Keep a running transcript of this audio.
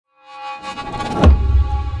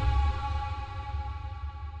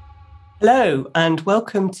Hello and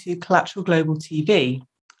welcome to Collateral Global TV.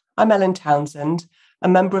 I'm Ellen Townsend, a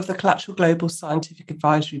member of the Collateral Global Scientific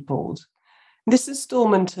Advisory Board. In this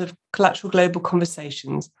instalment of Collateral Global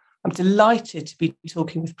Conversations, I'm delighted to be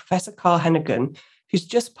talking with Professor Carl Heneghan, who's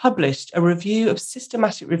just published a review of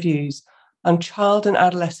systematic reviews on child and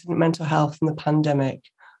adolescent mental health in the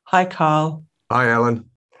pandemic. Hi, Carl. Hi, Ellen.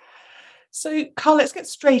 So, Carl, let's get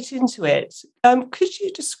straight into it. Could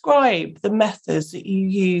you describe the methods that you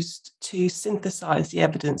used to synthesize the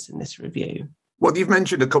evidence in this review? Well, you've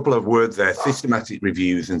mentioned a couple of words there, systematic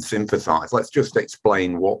reviews and synthesize. Let's just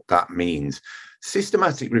explain what that means.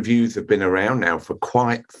 Systematic reviews have been around now for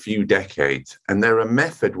quite a few decades, and they're a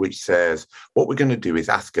method which says what we're going to do is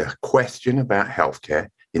ask a question about healthcare,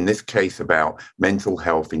 in this case about mental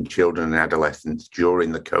health in children and adolescents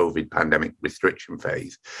during the COVID pandemic restriction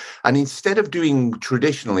phase. And instead of doing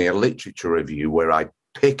traditionally a literature review where I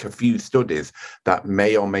pick a few studies that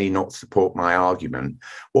may or may not support my argument,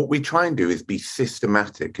 what we try and do is be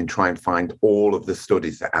systematic and try and find all of the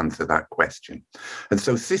studies that answer that question. And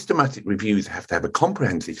so systematic reviews have to have a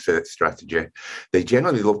comprehensive search strategy. They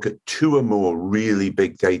generally look at two or more really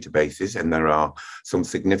big databases, and there are some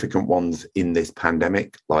significant ones in this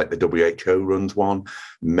pandemic, like the WHO runs one,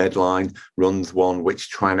 Medline runs one, which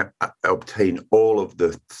try and obtain all of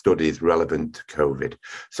the studies relevant to COVID.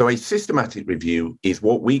 So a systematic review is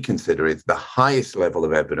what we consider is the highest level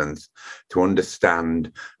of evidence to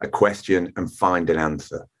understand a question and find an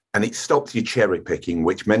answer. And it stops you cherry picking,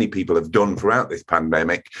 which many people have done throughout this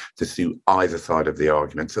pandemic to suit either side of the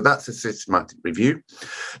argument. So that's a systematic review.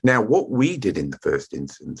 Now, what we did in the first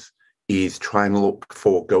instance is try and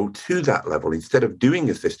go to that level instead of doing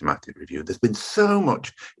a systematic review. There's been so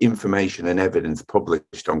much information and evidence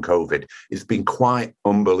published on COVID. It's been quite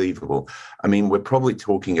unbelievable. I mean, we're probably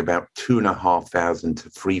talking about 2,500 to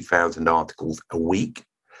 3,000 articles a week.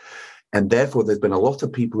 And therefore, there's been a lot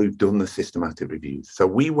of people who've done the systematic reviews. So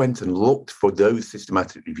we went and looked for those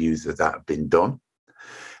systematic reviews that have been done,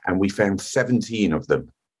 and we found 17 of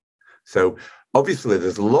them. So obviously,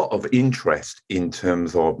 there's a lot of interest in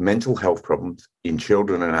terms of mental health problems in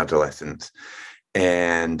children and adolescents.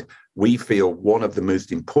 And we feel one of the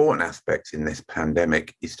most important aspects in this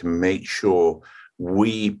pandemic is to make sure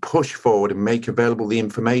we push forward and make available the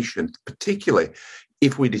information, particularly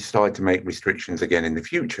if we decide to make restrictions again in the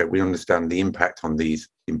future. We understand the impact on these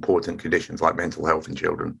important conditions like mental health in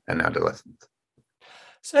children and adolescents.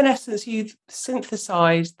 So in essence, you've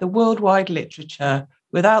synthesized the worldwide literature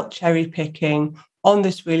without cherry picking on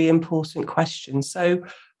this really important question. So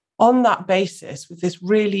on that basis, with this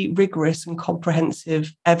really rigorous and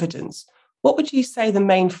comprehensive evidence, what would you say the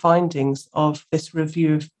main findings of this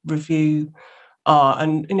review are?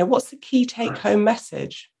 And what's the key take-home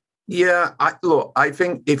message? Yeah, I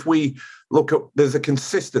think if we look at,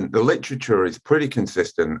 the literature is pretty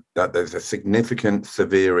consistent that there's a significant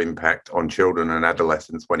severe impact on children and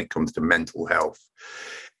adolescents when it comes to mental health.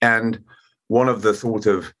 And one of the sort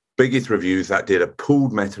of biggest reviews that did a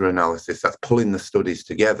pooled meta-analysis that's pulling the studies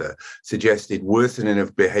together suggested worsening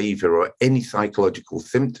of behavior or any psychological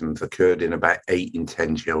symptoms occurred in about 8 in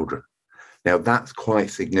 10 children. Now, that's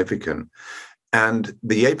quite significant. And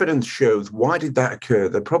the evidence shows, why did that occur?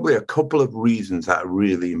 There are probably a couple of reasons that are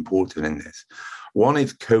really important in this. One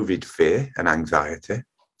is COVID fear and anxiety.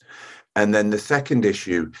 And then the second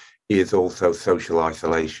issue is also social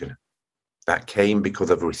isolation. That came because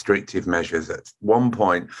of restrictive measures. At one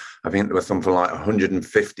point, I think there was something like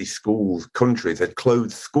 150 countries had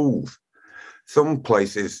closed schools. Some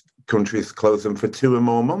countries closed them for 2 or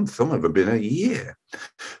more months. Some have been a year.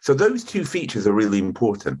 So those two features are really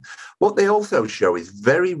important. What they also show is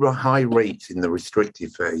very high rates in the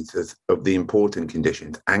restrictive phases of the important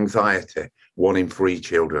conditions. Anxiety, 1 in 3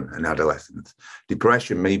 children and adolescents.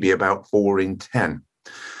 Depression, maybe about 4 in 10. A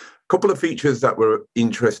couple of features that were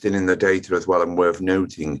interesting in the data as well and worth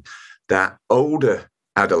noting, that older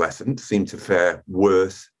adolescents seem to fare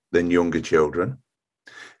worse than younger children.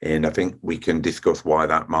 And I think we can discuss why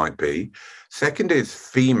that might be. Second is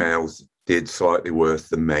females did slightly worse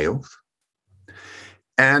than males.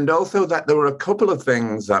 And also that there were a couple of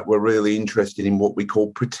things that were really interesting in what we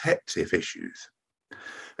call protective issues.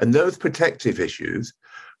 And those protective issues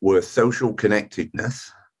were social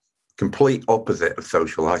connectedness, complete opposite of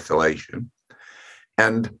social isolation,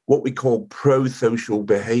 and what we call pro-social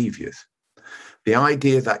behaviors. The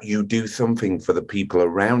idea that you do something for the people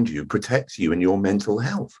around you protects you and your mental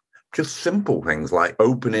health. Just simple things like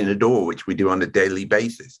opening a door, which we do on a daily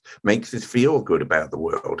basis, makes us feel good about the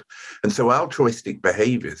world. And so altruistic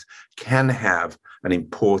behaviors can have an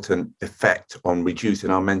important effect on reducing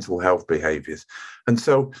our mental health behaviors. And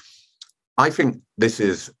so I think this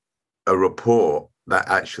is a report that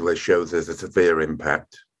actually shows there's a severe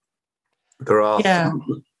impact. There are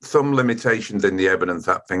some limitations in the evidence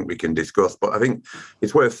that I think we can discuss, but I think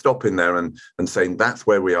it's worth stopping there and saying that's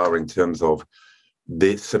where we are in terms of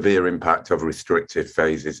the severe impact of restrictive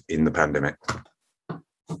phases in the pandemic.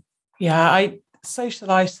 Yeah, social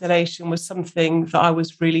isolation was something that I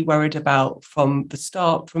was really worried about from the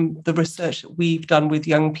start, from the research that we've done with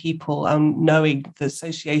young people and knowing the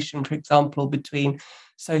association, for example, between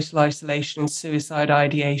social isolation and suicide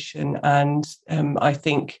ideation. And I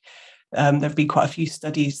think there have been quite a few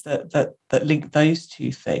studies that link those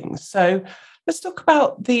two things. So let's talk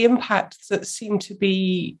about the impacts that seem to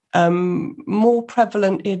be more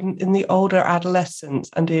prevalent in the older adolescents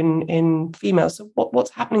and in females. So what's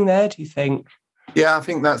happening there, do you think? Yeah, I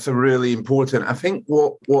think that's a really important. I think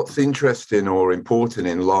what's interesting or important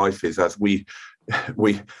in life is as we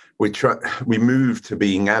move to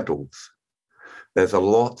being adults, there's a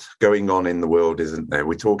lot going on in the world, isn't there?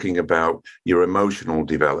 We're talking about your emotional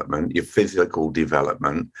development, your physical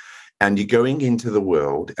development, and you're going into the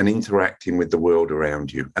world and interacting with the world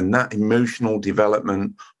around you. And that emotional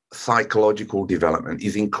development, psychological development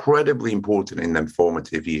is incredibly important in them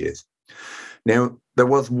formative years. Now, there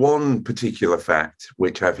was one particular fact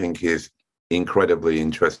which I think is incredibly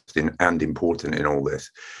interesting and important in all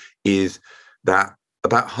this, is that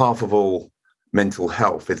about half of all mental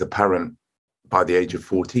health is apparent by the age of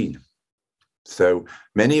 14. So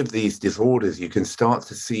many of these disorders you can start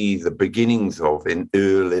to see the beginnings of in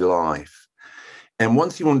early life. And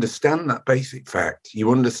once you understand that basic fact,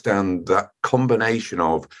 you understand that combination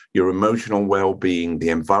of your emotional well-being, the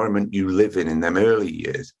environment you live in them early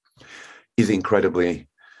years, is incredibly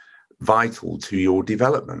vital to your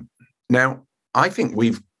development. Now, I think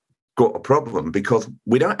we've got a problem because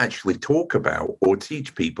we don't actually talk about or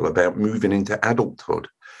teach people about moving into adulthood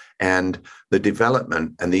and the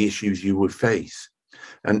development and the issues you would face.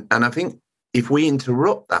 And I think if we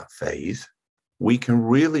interrupt that phase, we can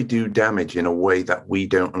really do damage in a way that we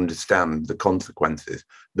don't understand the consequences,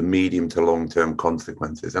 the medium to long-term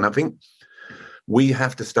consequences. And I think we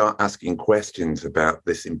have to start asking questions about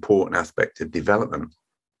this important aspect of development.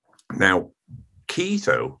 Now, key,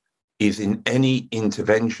 though, is in any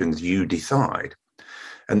interventions you decide,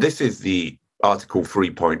 and this is the Article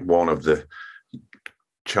 3.1 of the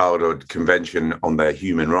Childhood Convention on their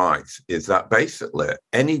Human Rights, is that basically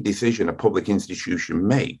any decision a public institution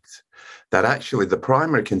makes, that actually the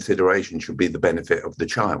primary consideration should be the benefit of the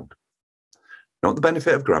child. Not the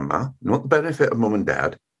benefit of grandma, not the benefit of mum and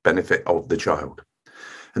dad, benefit of the child.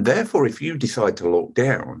 And therefore, if you decide to lock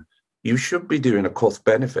down, you should be doing a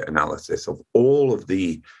cost-benefit analysis of all of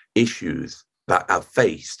the issues that are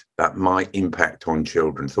faced that might impact on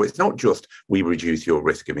children. So it's not just we reduce your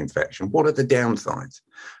risk of infection. What are the downsides?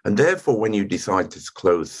 And therefore, when you decide to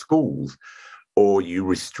close schools or you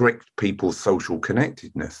restrict people's social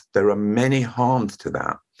connectedness, there are many harms to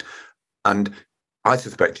that. And I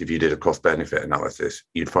suspect if you did a cost-benefit analysis,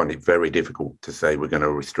 you'd find it very difficult to say we're going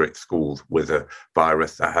to restrict schools with a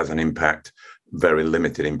virus that has an impact, very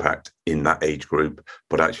limited impact in that age group.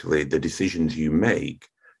 But actually, the decisions you make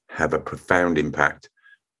have a profound impact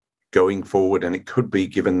going forward, and it could be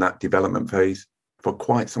given that development phase for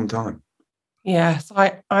quite some time. Yes,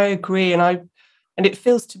 I agree. And it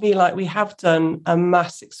feels to me like we have done a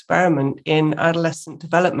mass experiment in adolescent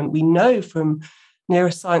development. We know from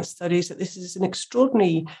neuroscience studies that this is an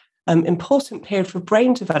extraordinarily important period for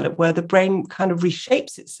brain development, where the brain kind of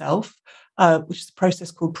reshapes itself, which is a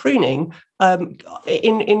process called pruning,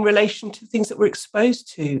 in relation to things that we're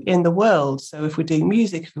exposed to in the world. So if we're doing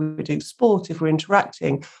music, if we're doing sport, if we're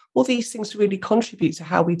interacting, all these things really contribute to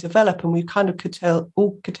how we develop, and we've kind of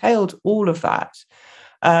curtailed all of that.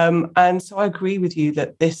 And so I agree with you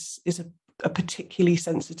that this is a particularly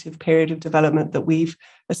sensitive period of development that we've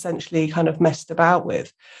essentially kind of messed about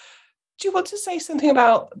with. Do you want to say something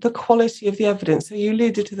about the quality of the evidence? So you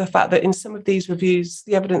alluded to the fact that in some of these reviews,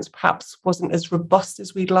 the evidence perhaps wasn't as robust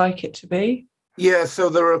as we'd like it to be. Yeah, so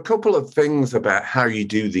there are a couple of things about how you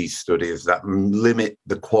do these studies that limit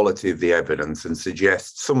the quality of the evidence and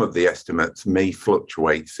suggest some of the estimates may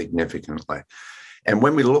fluctuate significantly. And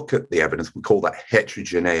when we look at the evidence, we call that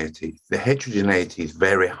heterogeneity. The heterogeneity is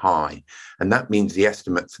very high, and that means the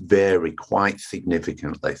estimates vary quite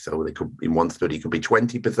significantly. So they could, in one study, it could be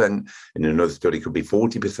 20%, in another study, it could be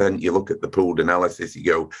 40%. You look at the pooled analysis, you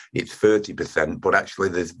go, it's 30%, but actually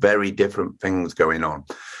there's very different things going on.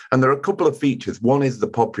 And there are a couple of features. One is the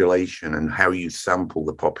population and how you sample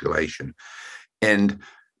the population. And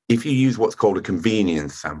if you use what's called a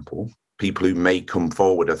convenience sample, people who may come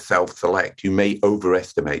forward as self-select, you may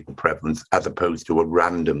overestimate the prevalence as opposed to a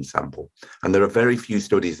random sample. And there are very few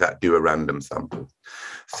studies that do a random sample.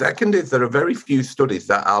 Second is there are very few studies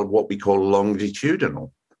that are what we call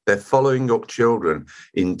longitudinal. They're following up children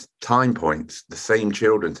in time points, the same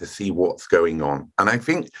children, to see what's going on. And I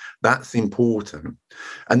think that's important.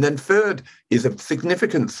 And then third is a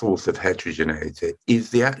significant source of heterogeneity is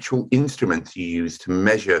the actual instruments you use to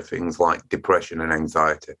measure things like depression and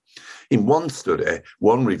anxiety. In one study,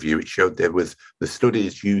 one review, it showed the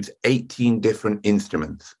studies used 18 different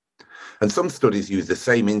instruments. And some studies use the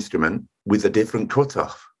same instrument with a different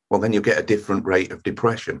cutoff. Well, then you'll get a different rate of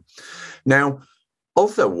depression. Now,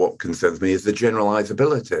 also, what concerns me is the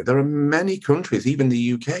generalizability. There are many countries, even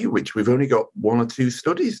the UK, which we've only got 1 or 2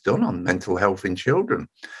 studies done on mental health in children.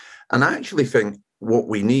 And I actually think what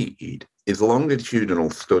we need is longitudinal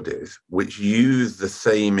studies which use the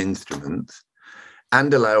same instruments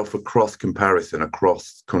and allow for cross-comparison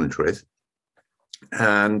across countries.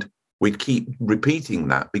 And we keep repeating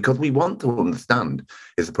that because we want to understand,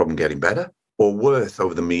 is the problem getting better or worse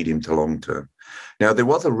over the medium to long term? Now, there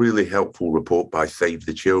was a really helpful report by Save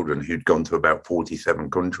the Children who'd gone to about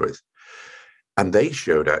 47 countries. And they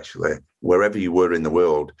showed actually, wherever you were in the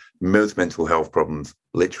world, most mental health problems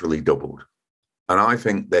literally doubled. And I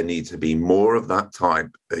think there needs to be more of that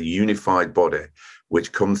type, a unified body,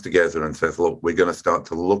 which comes together and says, look, we're going to start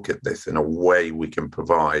to look at this in a way we can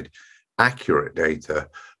provide accurate data,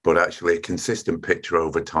 but actually a consistent picture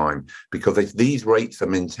over time. Because if these rates are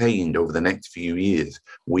maintained over the next few years,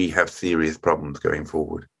 we have serious problems going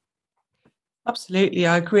forward. Absolutely,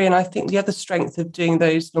 I agree. And I think the other strength of doing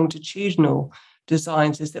those longitudinal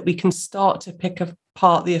designs is that we can start to pick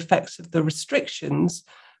apart the effects of the restrictions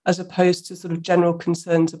as opposed to sort of general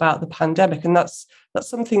concerns about the pandemic. And that's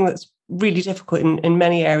something that's really difficult in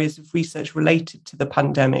many areas of research related to the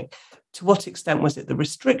pandemic. To what extent was it the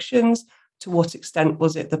restrictions? To what extent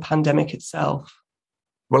was it the pandemic itself?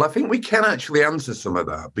 Well, I think we can actually answer some of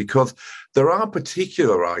that because there are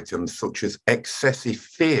particular items such as excessive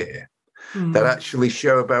fear that actually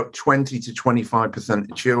show about 20 to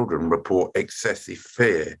 25% of children report excessive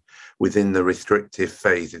fear within the restrictive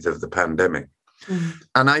phases of the pandemic.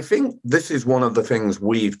 And I think this is one of the things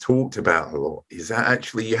we've talked about a lot, is that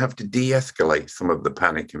actually you have to de-escalate some of the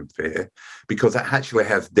panic and fear because that actually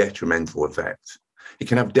has detrimental effects. It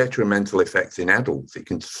can have detrimental effects in adults. It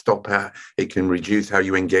can it can reduce how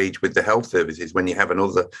you engage with the health services when you have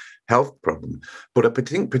another health problem. But I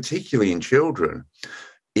think particularly in children,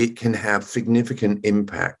 it can have significant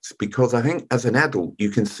impacts because I think as an adult, you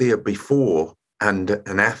can see a before and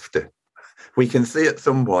an after. We can see at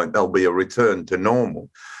some point there'll be a return to normal.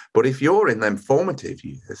 But if you're in them formative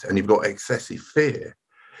years and you've got excessive fear,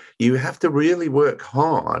 you have to really work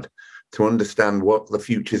hard to understand what the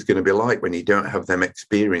future is going to be like when you don't have them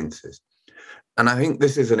experiences. And I think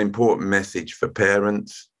this is an important message for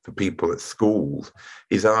parents, for people at schools,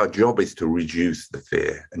 is our job is to reduce the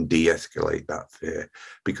fear and de-escalate that fear,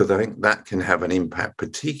 because I think that can have an impact,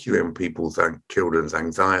 particularly on children's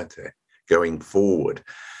anxiety going forward.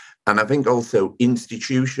 And I think also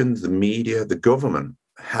institutions, the media, the government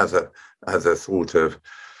has a sort of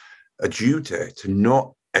a duty to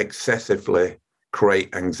not excessively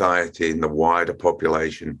create anxiety in the wider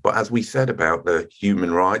population. But as we said about the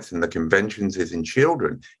human rights and the conventions is in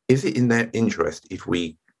children, is it in their interest if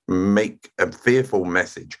we make a fearful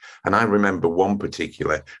message? And I remember one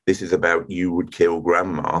particular, this is about you would kill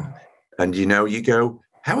grandma. And, you go,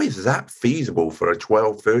 how is that feasible for a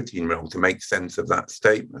 12, 13-year-old to make sense of that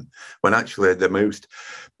statement when actually the most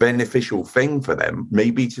beneficial thing for them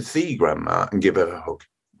may be to see grandma and give her a hug?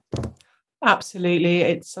 Absolutely.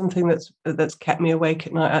 It's something that's kept me awake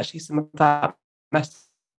at night, actually, some of that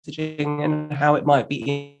messaging and how it might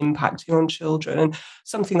be impacting on children. And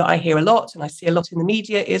something that I hear a lot and I see a lot in the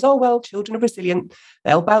media is, oh, well, children are resilient,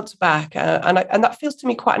 they'll bounce back. And that feels to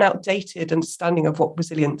me quite an outdated understanding of what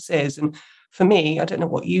resilience is. And for me, I don't know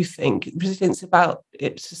what you think, resilience about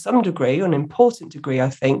it to some degree, or an important degree, I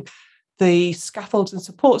think, the scaffolds and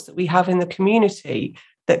supports that we have in the community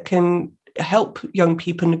that can help young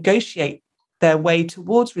people negotiate their way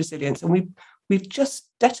towards resilience. And we've just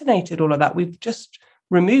detonated all of that. We've just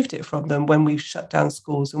removed it from them when we've shut down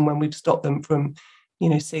schools and when we've stopped them from,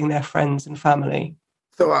 seeing their friends and family.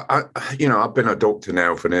 So, I've been a doctor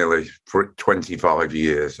now for nearly 25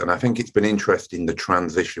 years, and I think it's been interesting, the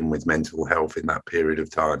transition with mental health in that period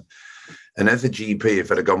of time. And as a GP,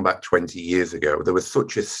 if it had gone back 20 years ago, there was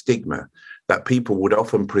such a stigma that people would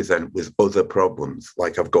often present with other problems,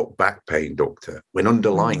 like I've got back pain, doctor, when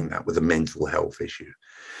underlying that was a mental health issue.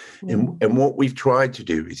 And what we've tried to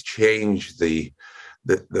do is change the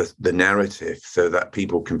the narrative so that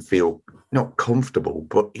people can feel not comfortable,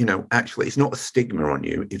 but, actually it's not a stigma on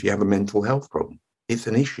you if you have a mental health problem. It's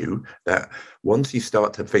an issue that once you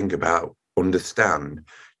start to think about, understand,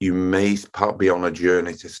 you may be on a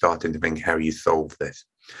journey to starting to think how you solve this.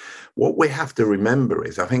 What we have to remember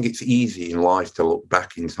is, I think it's easy in life to look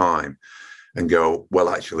back in time and go, well,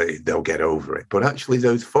 actually, they'll get over it. But actually,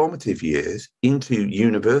 those formative years into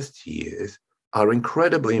university years are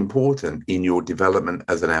incredibly important in your development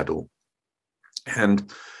as an adult.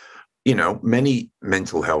 And, many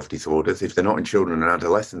mental health disorders, if they're not in children and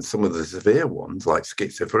adolescents, some of the severe ones, like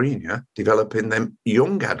schizophrenia, develop in them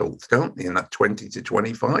young adults, don't they, in that 20 to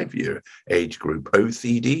 25-year age group.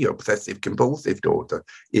 OCD, obsessive compulsive disorder,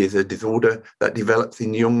 is a disorder that develops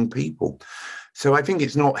in young people. So I think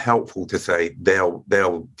it's not helpful to say they'll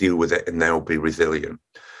deal with it and they'll be resilient.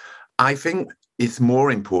 I think it's more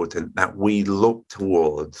important that we look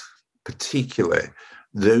towards particularly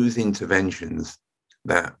those interventions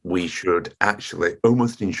that we should actually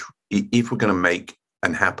almost, if we're going to make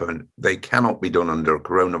and happen, they cannot be done under a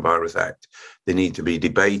Coronavirus Act. They need to be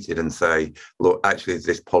debated and say, look, actually, is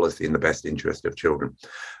this policy in the best interest of children?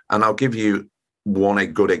 And I'll give you a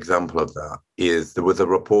good example of that is there was a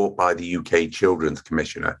report by the UK Children's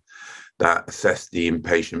Commissioner that assessed the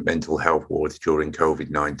inpatient mental health wards during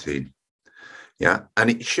COVID-19. Yeah, and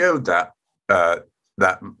it showed that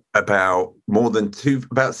that about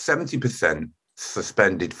 70%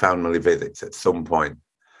 suspended family visits at some point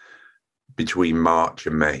between March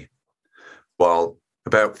and May, while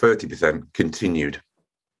about 30% continued.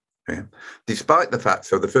 Yeah. Despite the fact,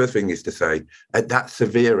 so the first thing is to say, at that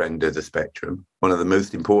severe end of the spectrum, one of the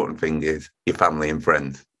most important things is your family and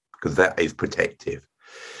friends, because that is protective.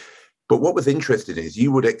 But what was interesting is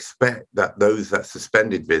you would expect that those that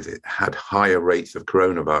suspended visit had higher rates of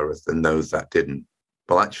coronavirus than those that didn't.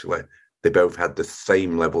 Well, actually, they both had the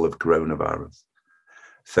same level of coronavirus.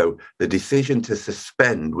 So the decision to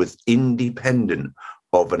suspend was independent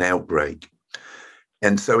of an outbreak.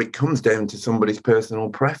 And so it comes down to somebody's personal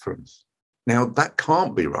preference. Now, that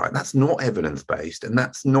can't be right. That's not evidence-based, and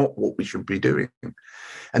that's not what we should be doing.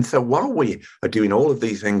 And so while we are doing all of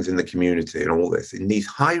these things in the community and all this, in these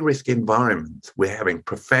high-risk environments, we're having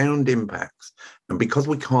profound impacts. And because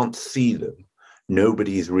we can't see them,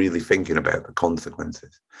 nobody is really thinking about the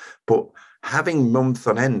consequences. But having months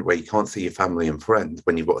on end where you can't see your family and friends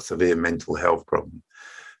when you've got a severe mental health problem,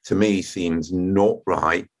 to me, seems not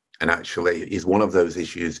right. And actually is one of those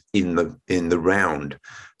issues in the round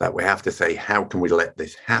that we have to say, how can we let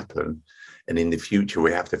this happen? And in the future,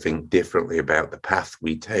 we have to think differently about the path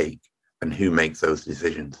we take and who makes those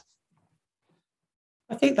decisions.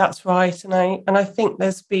 I think that's right. And I think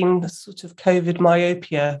there's been a sort of COVID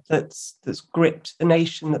myopia that's gripped the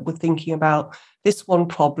nation, that we're thinking about this one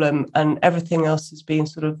problem and everything else is being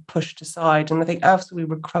sort of pushed aside. And I think after we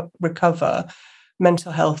recover,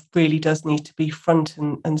 mental health really does need to be front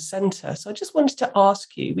and centre. So I just wanted to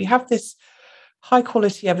ask you, we have this high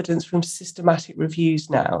quality evidence from systematic reviews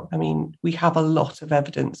now. I mean, we have a lot of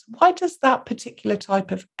evidence. Why does that particular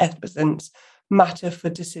type of evidence matter for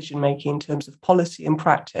decision making in terms of policy and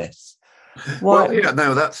practice? Why? Well, yeah,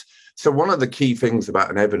 no, that's so one of the key things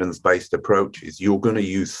about an evidence-based approach is you're going to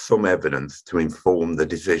use some evidence to inform the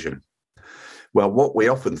decision. Well, what we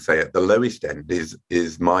often say at the lowest end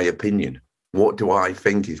is my opinion. What do I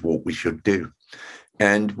think is what we should do?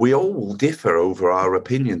 And we all will differ over our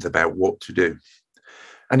opinions about what to do.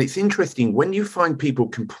 And it's interesting, when you find people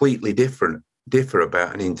completely differ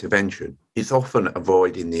about an intervention, it's often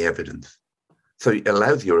avoiding the evidence. So it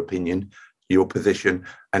allows your opinion, your position,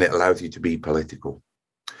 and it allows you to be political.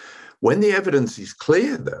 When the evidence is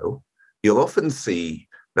clear, though, you'll often see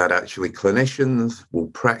that actually clinicians will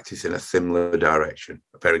practice in a similar direction.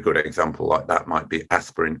 A very good example like that might be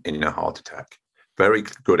aspirin in a heart attack. Very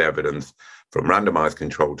good evidence from randomized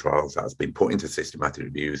controlled trials that has been put into systematic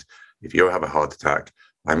reviews. If you have a heart attack,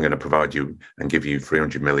 I'm going to provide you and give you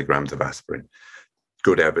 300 milligrams of aspirin.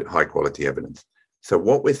 Good, high quality evidence. So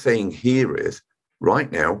what we're saying here is, right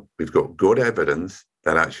now, we've got good evidence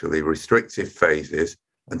that actually restrictive phases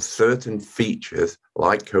and certain features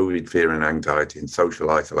like COVID fear and anxiety and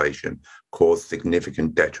social isolation cause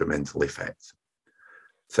significant detrimental effects.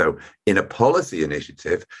 So in a policy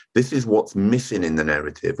initiative, this is what's missing in the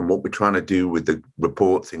narrative. And what we're trying to do with the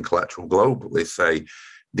reports in Collateral Global is say,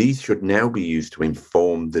 these should now be used to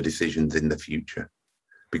inform the decisions in the future.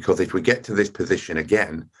 Because if we get to this position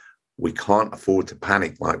again, we can't afford to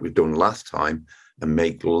panic like we've done last time and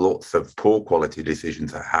make lots of poor quality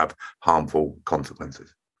decisions that have harmful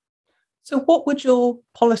consequences. So what would your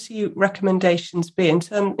policy recommendations be in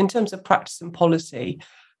terms of practice and policy?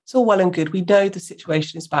 it's all well and good. We know the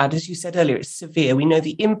situation is bad. As you said earlier, it's severe. We know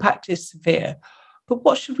the impact is severe. But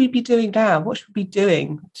what should we be doing now? What should we be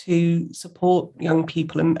doing to support young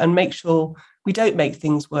people and make sure we don't make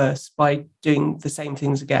things worse by doing the same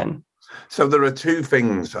things again? So there are two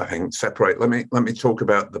things, I think, separate. Let me talk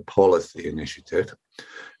about the policy initiative.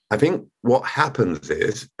 I think what happens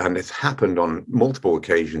is, and it's happened on multiple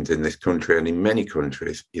occasions in this country and in many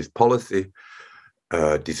countries, is policy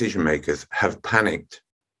decision makers have panicked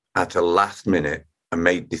at a last minute and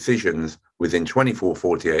made decisions within 24,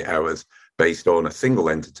 48 hours based on a single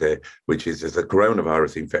entity, which is as a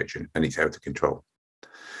coronavirus infection, and it's out of control.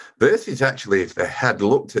 Versus actually, if they had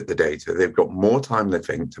looked at the data, they've got more time, they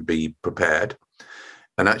think, to be prepared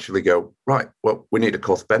and actually go, right, well, we need a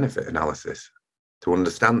cost-benefit analysis to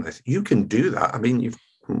understand this. You can do that. I mean,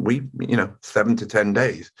 7 to 10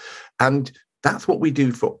 days. And that's what we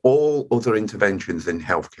do for all other interventions in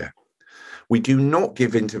healthcare. We do not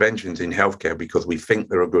give interventions in healthcare because we think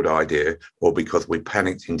they're a good idea or because we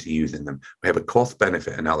panicked into using them. We have a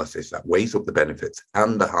cost-benefit analysis that weighs up the benefits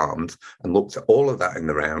and the harms and looks at all of that in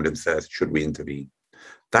the round and says, should we intervene?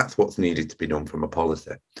 That's what's needed to be done from a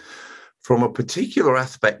policy. From a particular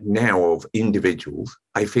aspect now of individuals,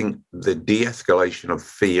 I think the de-escalation of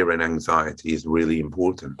fear and anxiety is really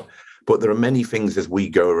important. But there are many things as we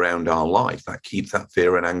go around our life that keeps that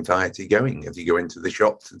fear and anxiety going. As you go into the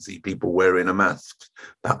shops and see people wearing a mask,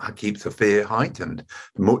 that keeps the fear heightened.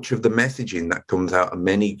 Much of the messaging that comes out of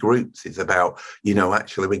many groups is about,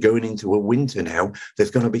 actually we're going into a winter now.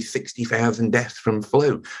 There's going to be 60,000 deaths from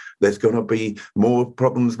flu. There's going to be more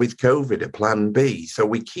problems with COVID, a plan B. So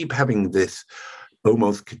we keep having this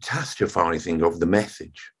almost catastrophizing of the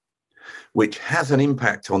message, which has an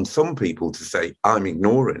impact on some people to say, I'm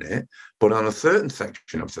ignoring it, but on a certain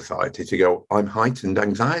section of society to go, I'm heightened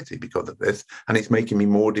anxiety because of this, and it's making me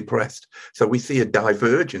more depressed. So we see a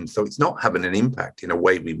divergence. So it's not having an impact in a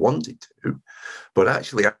way we want it to, but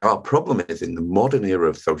actually our problem is in the modern era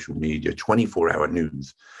of social media, 24-hour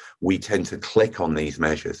news, we tend to click on these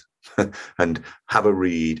measures and have a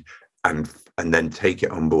read and then take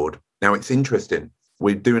it on board. Now, it's interesting.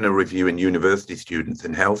 We're doing a review in university students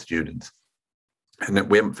and health students, and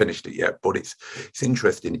we haven't finished it yet, but it's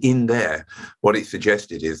interesting. In there, what it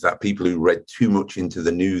suggested is that people who read too much into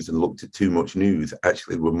the news and looked at too much news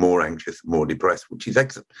actually were more anxious, more depressed, which is,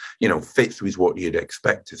 fits with what you'd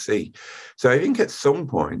expect to see. So I think at some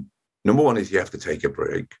point, number one is you have to take a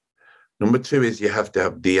break. Number two is you have to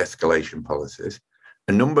have de-escalation policies.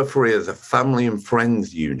 And number three, as a family and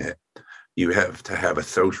friends unit, you have to have a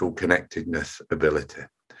social connectedness ability.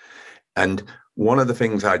 And one of the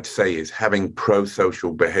things I'd say is having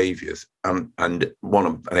pro-social behaviors. And an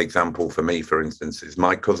example for me, for instance, is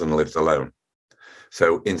my cousin lives alone.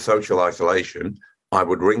 So in social isolation, I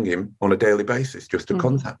would ring him on a daily basis just to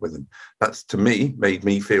contact with him. That's, to me, made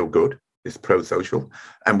me feel good. It's pro-social.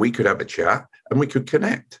 And we could have a chat and we could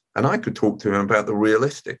connect. And I could talk to him about the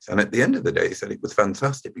realistics. And at the end of the day, he said it was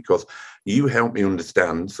fantastic because you helped me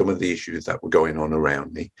understand some of the issues that were going on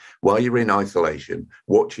around me. While you're in isolation,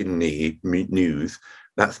 watching news,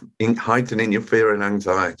 that's heightening your fear and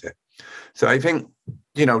anxiety. So I think,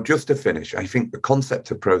 just to finish, I think the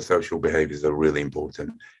concept of pro-social behaviors are really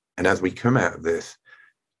important. And as we come out of this,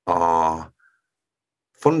 our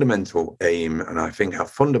fundamental aim, and I think our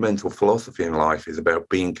fundamental philosophy in life is about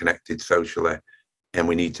being connected socially. And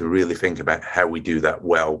we need to really think about how we do that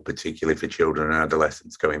well, particularly for children and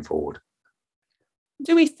adolescents going forward.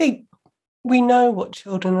 Do we think we know what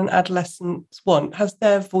children and adolescents want? Has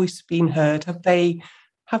their voice been heard? Have they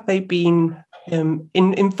been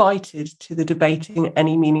invited to the debate in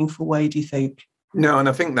any meaningful way, do you think? No, and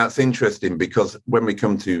I think that's interesting because when we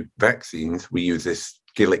come to vaccines, we use this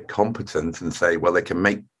Gillick competence and say, well, they can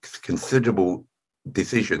make considerable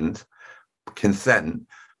decisions, consent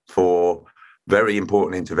for very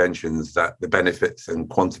important interventions that the benefits and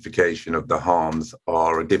quantification of the harms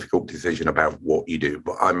are a difficult decision about what you do.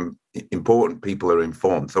 But important people are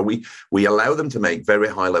informed. So we allow them to make very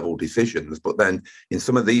high level decisions, but then in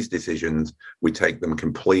some of these decisions, we take them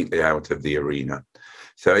completely out of the arena.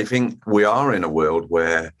 So I think we are in a world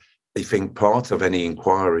where I think part of any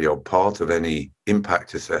inquiry or part of any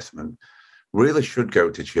impact assessment really should go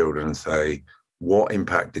to children and say, what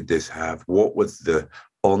impact did this have? What was the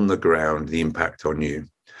on the ground, the impact on you?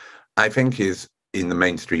 I think is in the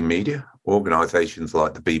mainstream media, organisations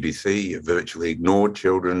like the BBC have virtually ignored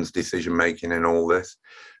children's decision-making in all this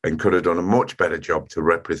and could have done a much better job to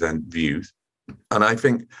represent views. And I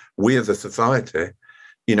think we as a society,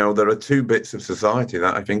 there are two bits of society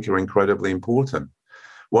that I think are incredibly important.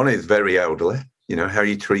 One is very elderly, how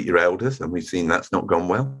you treat your elders, and we've seen that's not gone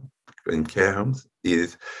well. in care homes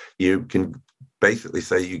is you can basically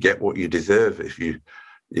say you get what you deserve if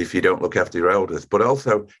you don't look after your elders, but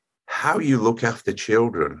also how you look after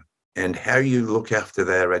children and how you look after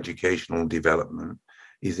their educational development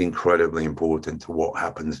is incredibly important to what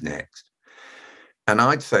happens next. And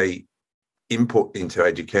I'd say input into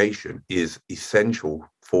education is essential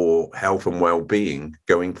for health and well-being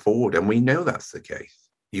going forward. And we know that's the case.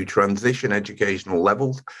 You transition educational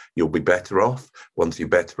levels, you'll be better off. Once you're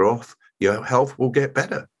better off, your health will get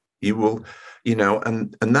better. You will,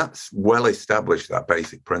 and that's well established, that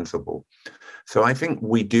basic principle. So I think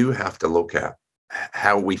we do have to look at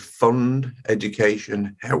how we fund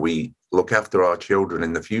education, how we look after our children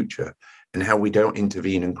in the future, and how we don't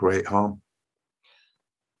intervene and create harm.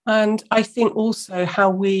 And I think also how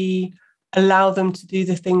we allow them to do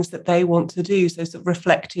the things that they want to do. So sort of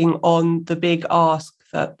reflecting on the big ask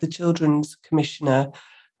that the Children's Commissioner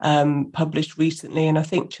published recently. And I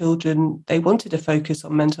think children, they wanted to focus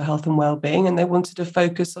on mental health and well-being, and they wanted to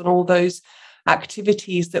focus on all those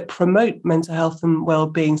activities that promote mental health and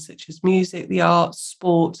well-being, such as music, the arts,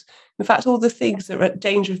 sport. In fact, all the things that are at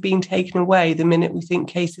danger of being taken away the minute we think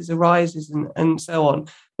cases arises and so on.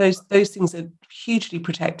 Those things are hugely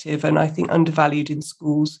protective and I think undervalued in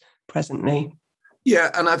schools presently.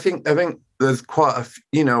 Yeah, and I think there's quite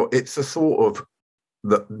it's a sort of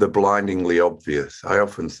the blindingly obvious. I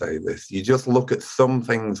often say this. You just look at some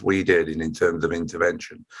things we did in terms of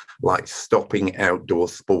intervention, like stopping outdoor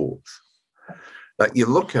sports. Like you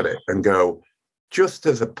look at it and go, just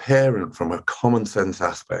as a parent from a common sense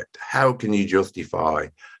aspect, how can you justify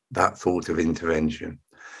that sort of intervention?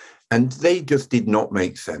 And they just did not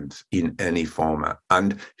make sense in any format.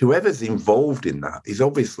 And whoever's involved in that is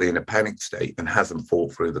obviously in a panic state and hasn't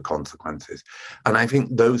thought through the consequences. And I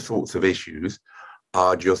think those sorts of issues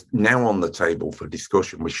are just now on the table for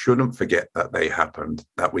discussion. We shouldn't forget that they happened,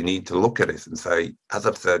 that we need to look at it and say, as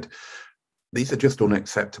I've said, these are just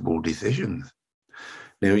unacceptable decisions.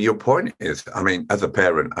 Your point is, as a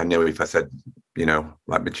parent, I know if I said,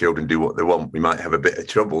 like my children do what they want, we might have a bit of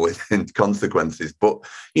trouble in consequences. But,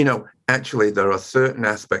 actually, there are certain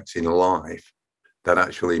aspects in life that are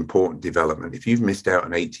actually important development. If you've missed out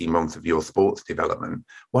on 18 months of your sports development,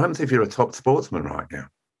 what happens if you're a top sportsman right now?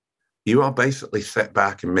 You are basically set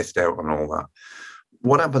back and missed out on all that.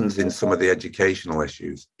 What happens in some of the educational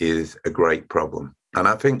issues is a great problem. And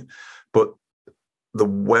I think, but the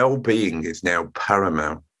well-being is now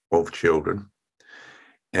paramount of children.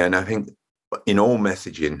 And I think in all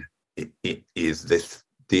messaging, it is this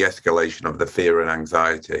de-escalation of the fear and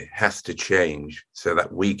anxiety has to change so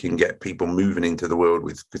that we can get people moving into the world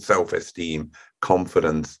with self-esteem,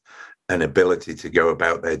 confidence, and ability to go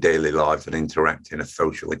about their daily lives and interact in a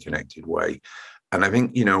socially connected way. And I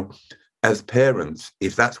think, as parents,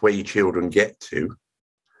 if that's where your children get to,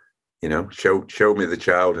 show me the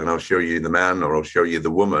child and I'll show you the man, or I'll show you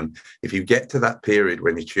the woman. If you get to that period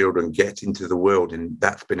when your children get into the world and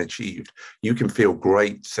that's been achieved, you can feel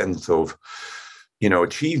great sense of,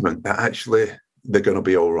 achievement, that actually they're going to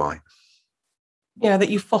be all right. Yeah, that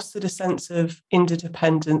you fostered a sense of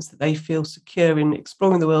interdependence, that they feel secure in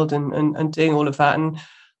exploring the world and doing all of that. And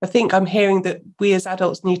I think I'm hearing that we as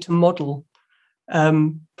adults need to model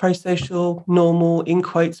pro-social, normal, in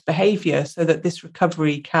quotes, behaviour so that this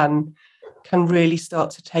recovery can really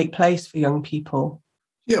start to take place for young people.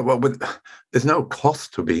 Yeah, well, there's no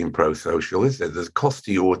cost to being pro-social, is there? There's a cost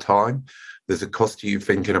to your time. There's a cost to you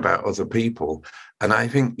thinking about other people. And I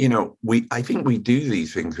think, we do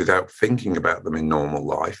these things without thinking about them in normal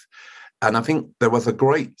life. And I think there was a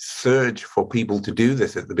great surge for people to do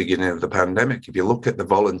this at the beginning of the pandemic. If you look at the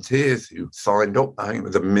volunteers who signed up, I think it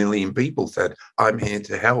was 1 million people said, I'm here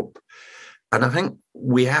to help. And I think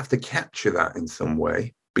we have to capture that in some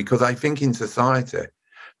way, because I think in society,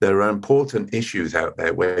 there are important issues out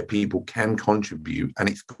there where people can contribute, and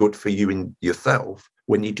it's good for you and yourself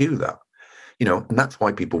when you do that. And that's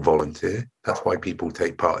why people volunteer. That's why people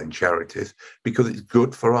take part in charities, because it's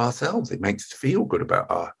good for ourselves. It makes us feel good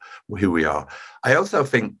about who we are. I also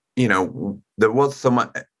think, there was some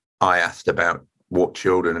I asked about what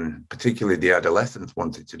children, and particularly the adolescents,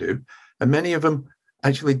 wanted to do. And many of them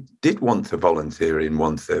actually did want to volunteer in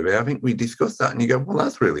one survey. I think we discussed that, and you go, well,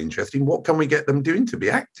 that's really interesting. What can we get them doing to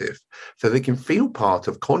be active so they can feel part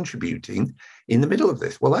of contributing in the middle of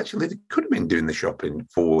this? Well, actually, they could have been doing the shopping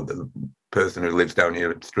for the person who lives down here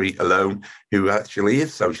at the street alone, who actually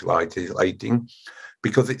is social isolating,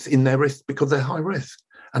 because it's in their risk, because they're high risk.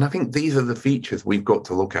 And I think these are the features we've got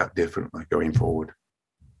to look at differently going forward.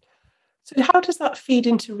 So how does that feed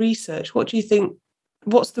into research? What do you think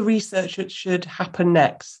what's the research that should happen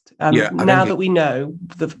next? Now that we know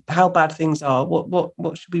how bad things are,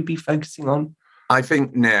 what should we be focusing on? I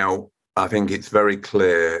think it's very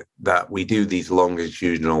clear that we do these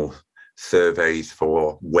longitudinal surveys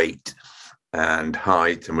for weight and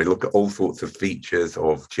height, and we look at all sorts of features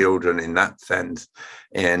of children in that sense.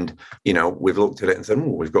 And, we've looked at it and said,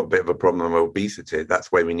 we've got a bit of a problem of obesity.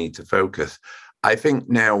 That's where we need to focus. I think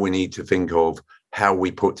now we need to think of how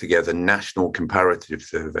we put together national comparative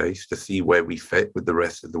surveys to see where we fit with the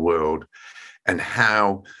rest of the world, and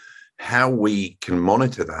how we can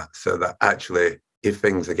monitor that, so that actually, if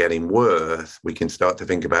things are getting worse, we can start to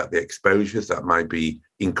think about the exposures that might be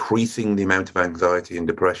increasing the amount of anxiety and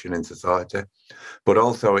depression in society. But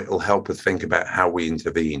also it'll help us think about how we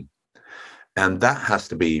intervene. And that has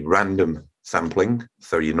to be random sampling.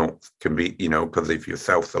 So you're not, because if you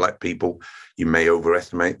self-select people, you may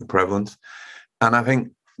overestimate the prevalence. And I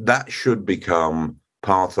think that should become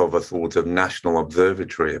part of a sort of national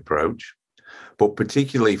observatory approach, but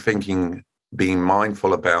particularly being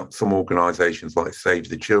mindful about some organizations like Save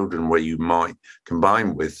the Children, where you might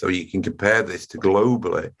combine with, so you can compare this to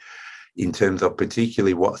globally in terms of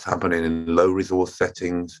particularly what's happening in low resource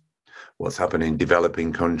settings, what's happening in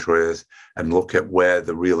developing countries, and look at where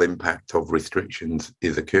the real impact of restrictions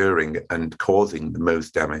is occurring and causing the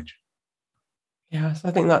most damage. Yes,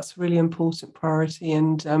 I think that's a really important priority.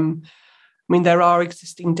 And there are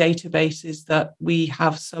existing databases that we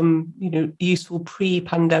have some, useful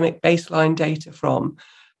pre-pandemic baseline data from,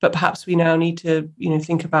 but perhaps we now need to,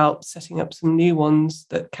 think about setting up some new ones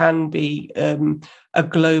that can be a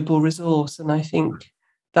global resource. And I think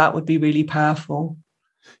that would be really powerful.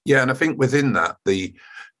 Yeah, and I think within that,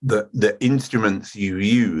 the instruments you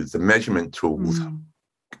use, the measurement tools,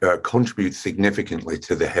 contribute significantly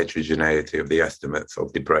to the heterogeneity of the estimates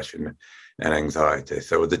of depression and anxiety.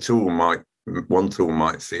 So one tool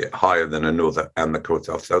might see it higher than another, and the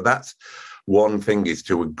cutoff. So that's one thing, is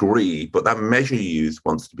to agree, but that measure you use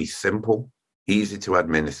wants to be simple, easy to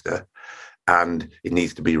administer, and it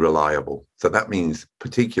needs to be reliable. So that means,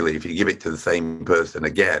 particularly if you give it to the same person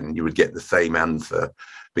again, you would get the same answer,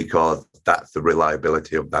 because that's the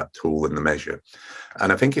reliability of that tool and the measure.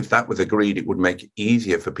 And I think if that was agreed, it would make it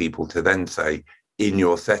easier for people to then say, in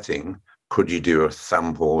your setting, could you do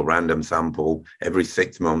a random sample every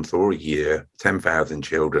 6 months or a year, 10,000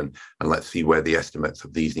 children, and let's see where the estimates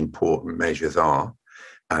of these important measures are.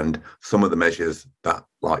 And some of the measures that,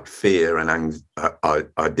 like fear and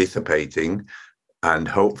are dissipating, and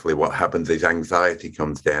hopefully what happens is anxiety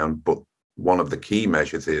comes down. But one of the key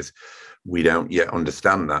measures is we don't yet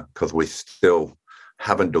understand that, because we still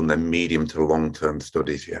haven't done the medium to long-term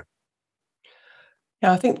studies yet.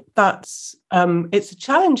 Yeah, I think that's it's a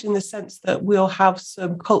challenge in the sense that we'll have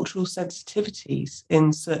some cultural sensitivities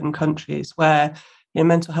in certain countries where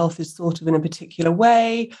mental health is thought of in a particular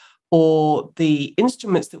way, or the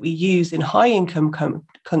instruments that we use in high-income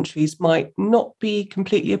countries might not be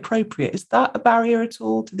completely appropriate. Is that a barrier at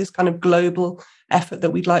all to this kind of global effort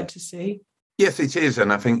that we'd like to see? Yes, it is.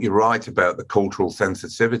 And I think you're right about the cultural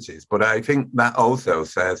sensitivities. But I think that also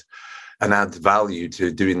says and adds value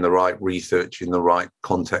to doing the right research in the right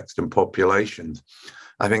context and populations.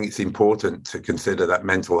 I think it's important to consider that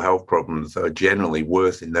mental health problems are generally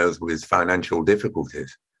worse in those with financial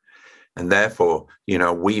difficulties. And therefore,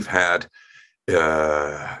 we've had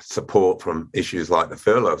support from issues like the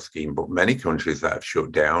furlough scheme, but many countries that have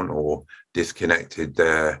shut down or disconnected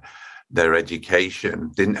their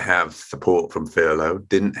education didn't have support from furlough,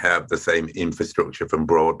 didn't have the same infrastructure from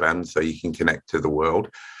broadband so you can connect to the world.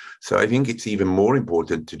 So I think it's even more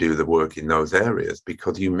important to do the work in those areas,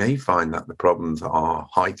 because you may find that the problems are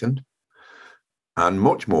heightened and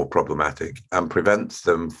much more problematic, and prevents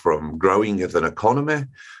them from growing as an economy,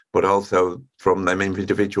 but also from them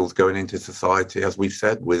individuals going into society, as we've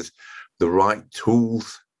said, with the right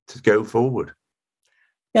tools to go forward.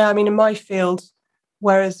 Yeah, in my field,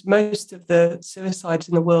 whereas most of the suicides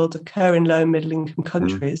in the world occur in low and middle income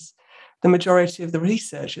countries, the majority of the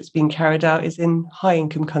research that's being carried out is in high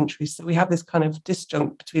income countries. So we have this kind of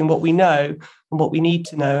disjunct between what we know and what we need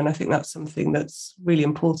to know. And I think that's something that's really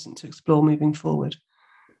important to explore moving forward.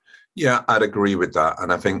 Yeah, I'd agree with that.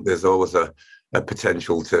 And I think there's always a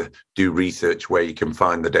potential to do research where you can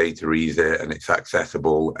find the data easy and it's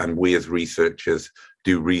accessible. And we as researchers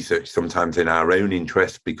do research sometimes in our own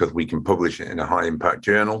interest because we can publish it in a high impact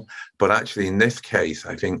journal. But actually in this case,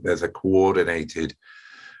 I think there's a coordinated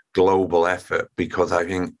global effort, because I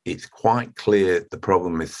think it's quite clear the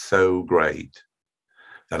problem is so great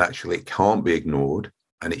that actually it can't be ignored.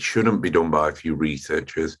 and it shouldn't be done by a few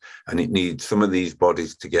researchers, and it needs some of these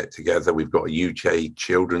bodies to get together. We've got a UK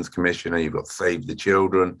Children's Commissioner, you've got Save the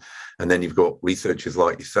Children, and then you've got researchers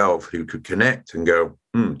like yourself who could connect and go,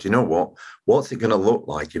 do you know what? What's it going to look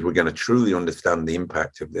like if we're going to truly understand the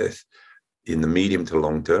impact of this in the medium to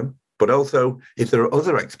long term? But also, if there are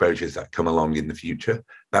other exposures that come along in the future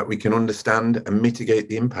that we can understand and mitigate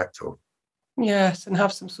the impact of. Yes, and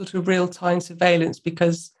have some sort of real-time surveillance,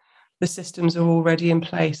 because the systems are already in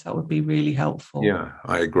place. That would be really helpful. Yeah,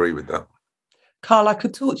 I agree with that. Carl, I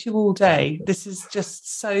could talk to you all day. This is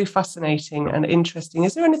just so fascinating and interesting.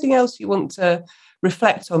 Is there anything else you want to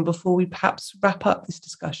reflect on before we perhaps wrap up this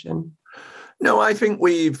discussion? No, I think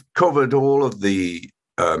we've covered all of the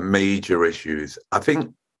major issues. I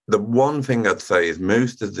think the one thing I'd say is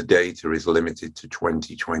most of the data is limited to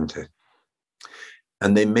 2020.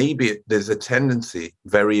 And there's a tendency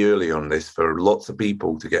very early on this for lots of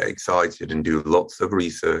people to get excited and do lots of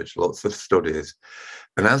research, lots of studies.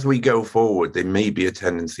 And as we go forward, there may be a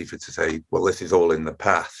tendency to say, well, this is all in the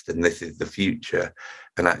past and this is the future,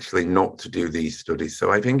 and actually not to do these studies.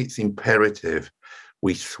 So I think it's imperative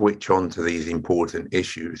we switch on to these important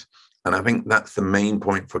issues. And I think that's the main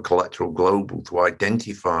point for Collateral Global, to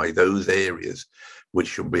identify those areas which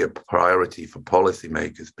should be a priority for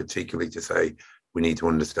policymakers, particularly to say, we need to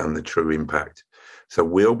understand the true impact. So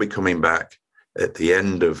we'll be coming back at the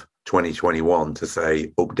end of 2021 to say,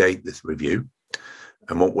 update this review.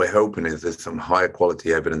 And what we're hoping is there's some higher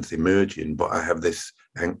quality evidence emerging, but I have this,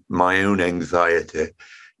 my own anxiety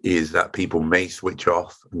is that people may switch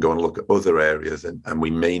off and go and look at other areas, and we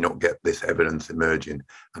may not get this evidence emerging.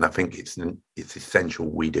 And I think it's essential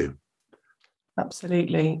we do.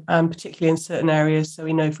 Absolutely, particularly in certain areas. So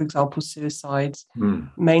we know, for example, suicides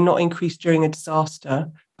may not increase during a disaster,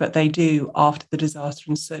 but they do after the disaster,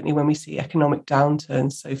 and certainly when we see economic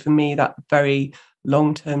downturns. So for me, that very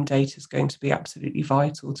long-term data is going to be absolutely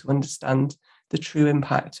vital to understand the true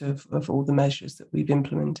impact of all the measures that we've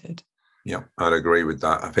implemented. Yeah, I'd agree with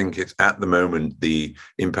that. I think it's at the moment, the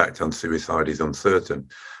impact on suicide is uncertain,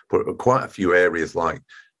 but quite a few areas like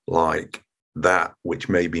that, which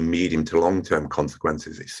may be medium to long-term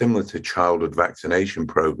consequences. It's similar to childhood vaccination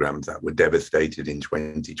programs that were devastated in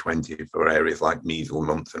 2020 for areas like measles,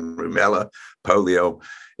 mumps and rubella. Polio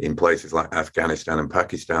in places like Afghanistan and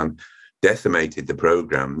Pakistan decimated the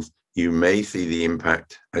programs. You may see the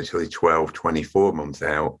impact actually 12, 24 months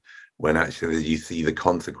out, when actually you see the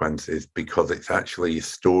consequences, because it's actually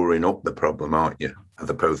storing up the problem, aren't you? As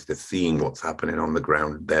opposed to seeing what's happening on the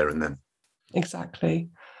ground there and then. Exactly.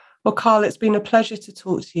 Well, Carl, it's been a pleasure to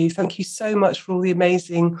talk to you. Thank you so much for all the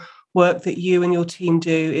amazing work that you and your team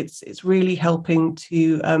do. It's really helping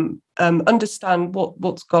to understand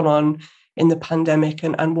what's gone on in the pandemic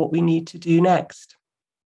and what we need to do next.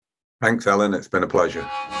 Thanks, Ellen. It's been a pleasure.